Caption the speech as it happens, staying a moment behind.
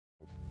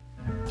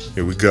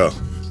Here we go.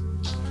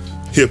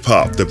 Hip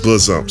hop that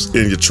bosoms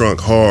in your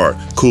trunk hard,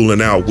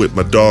 cooling out with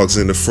my dogs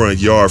in the front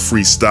yard,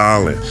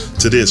 freestyling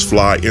to this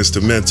fly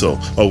instrumental.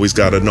 Always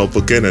got a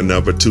notebook and a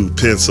number 2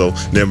 pencil.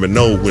 Never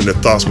know when the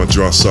thoughts might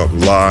draw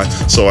something live,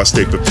 so I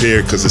stay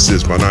prepared cause this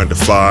is my 9 to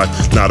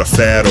 5. Not a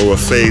fad or a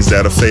phase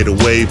that'll fade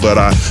away, but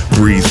I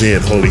breathe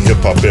in holy hip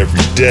hop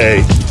every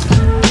day.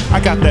 I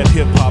got that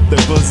hip-hop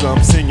that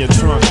bosoms in your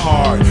trunk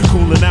hard,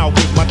 cooling out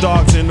with my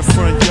dogs in the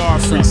front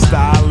yard,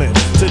 freestyling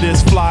to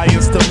this fly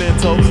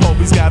instrumental.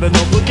 Always got a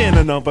notebook and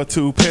a number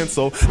 2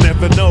 pencil.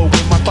 Never know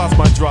when my thoughts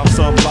might drop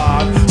some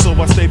live, so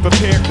I stay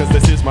prepared cause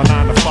this is my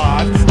 9 to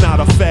 5. Not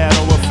a fad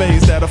or a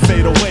phase that'll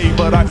fade away,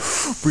 but I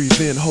breathe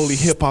in holy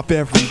hip-hop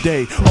every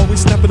day.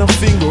 Always snapping a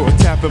finger or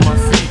tapping my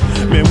feet.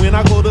 Man, when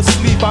I go to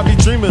sleep I be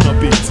dreaming of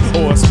beats,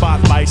 or a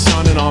spotlight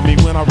shining on me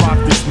when I rock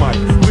this mic,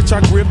 which I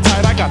grip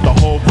tight. I got the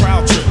whole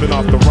crowd tripping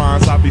off the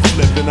rhymes. I be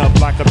flipping up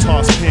like a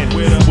toss pin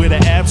with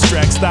an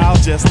abstract style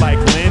just like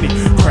Lenny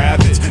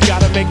Kravitz.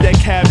 Gotta make that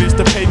cabbage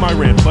to pay my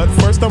rent, but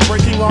first I'm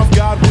breaking off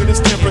God with his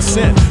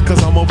 10%,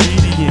 cause I'm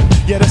obedient.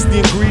 Yeah, that's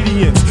the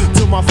ingredients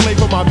to my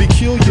flavor, my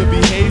peculiar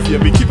behavior.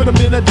 Be keeping them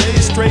in a day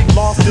straight,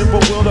 lost in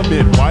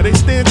bewilderment. Why they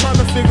stand trying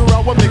to figure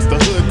out what makes the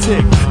hood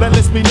tick? That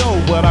lets me know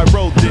what I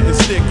wrote didn't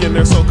stick in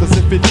their soul, cause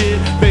if it did,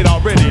 they'd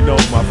already know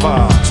my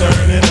vibe.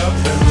 Turn it up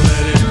and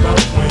let it bump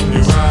when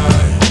you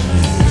ride.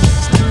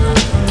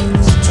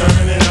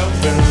 Turn it up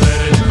and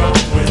let it bump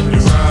when you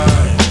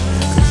ride.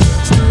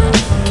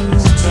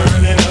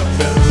 Turn it up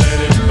and let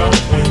it bump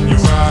when you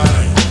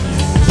ride.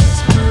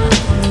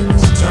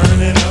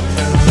 Turn it up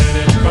and let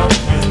it bump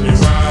when you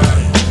ride.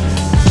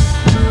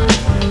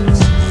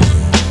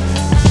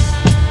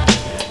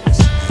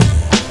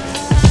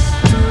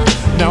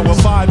 Now a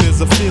vibe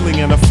is a feeling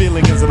and a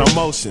feeling is an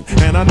emotion,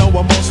 and I know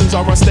emotions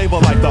are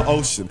unstable like the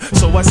ocean,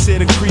 so I sit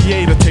and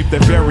create a tape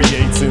that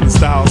variates in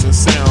styles and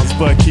sounds,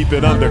 but keep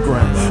it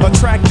underground,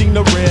 attracting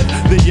the red,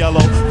 the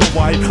yellow, the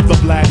white, the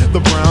black, the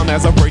brown,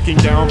 as I'm breaking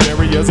down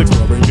barriers,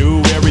 exploring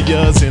new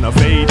areas,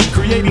 innovating,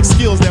 creating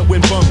skills that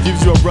when bumped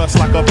gives you a rush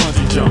like a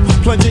bungee jump,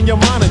 plunging your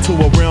mind into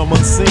a realm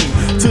unseen.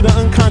 To the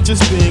unconscious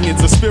being,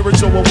 it's a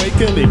spiritual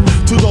awakening.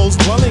 To those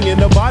dwelling in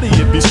the body,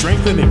 it be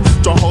strengthening.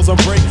 Strongholds I'm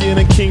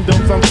breaking and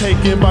kingdoms I'm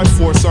taking by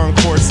force on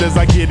course as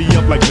I giddy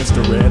up like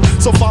Mr. Red.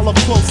 So follow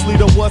closely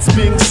to what's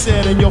being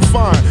said and you'll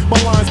find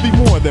my lines be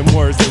more than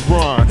words that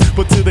rhyme.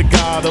 But to the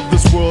God of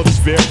this world is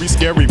very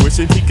scary,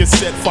 wishing he could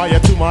set fire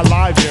to my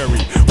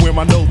library where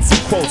my notes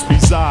and quotes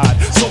reside.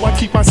 So I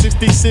keep my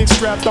 66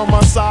 strapped on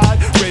my side,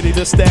 ready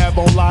to stab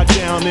on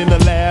lockdown in the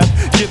lab,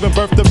 giving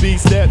birth to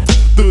beats that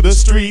through the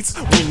streets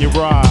when you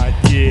ride,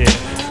 yeah,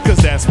 cause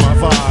that's my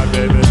vibe,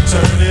 baby.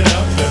 Turn it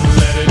up and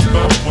let it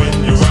bump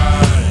when you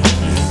ride.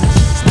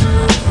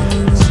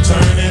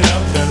 Turn it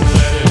up and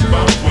let it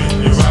bump when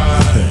you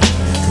ride.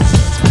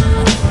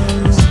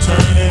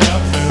 Turn it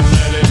up and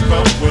let it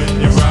bump when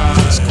you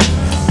ride.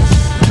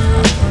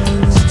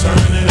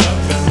 Turn it up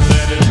and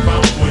let it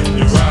bump when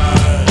you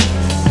ride.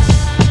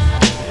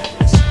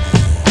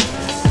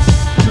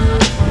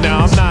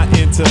 Now I'm not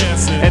into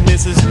and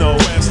this is no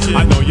question.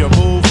 I know you're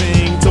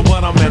moving to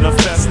what I'm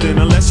manifesting,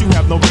 unless you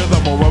have no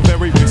rhythm or a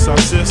very rich sound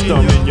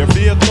system. In your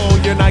vehicle,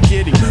 you're not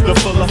getting the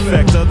full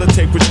effect of the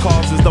tape, which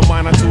causes the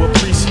mind to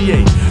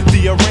appreciate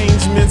the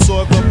arrangements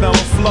or the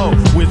mellow flow,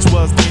 which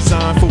was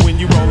designed for when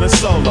you rollin'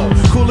 solo,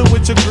 coolin'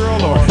 with your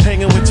girl or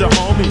hanging with your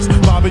homies,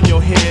 bobbing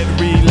your head,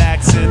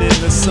 relaxing in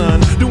the sun,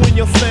 doing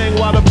your thing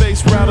while the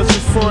bass rattles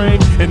your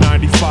frame. In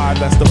 95,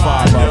 that's the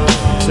vibe.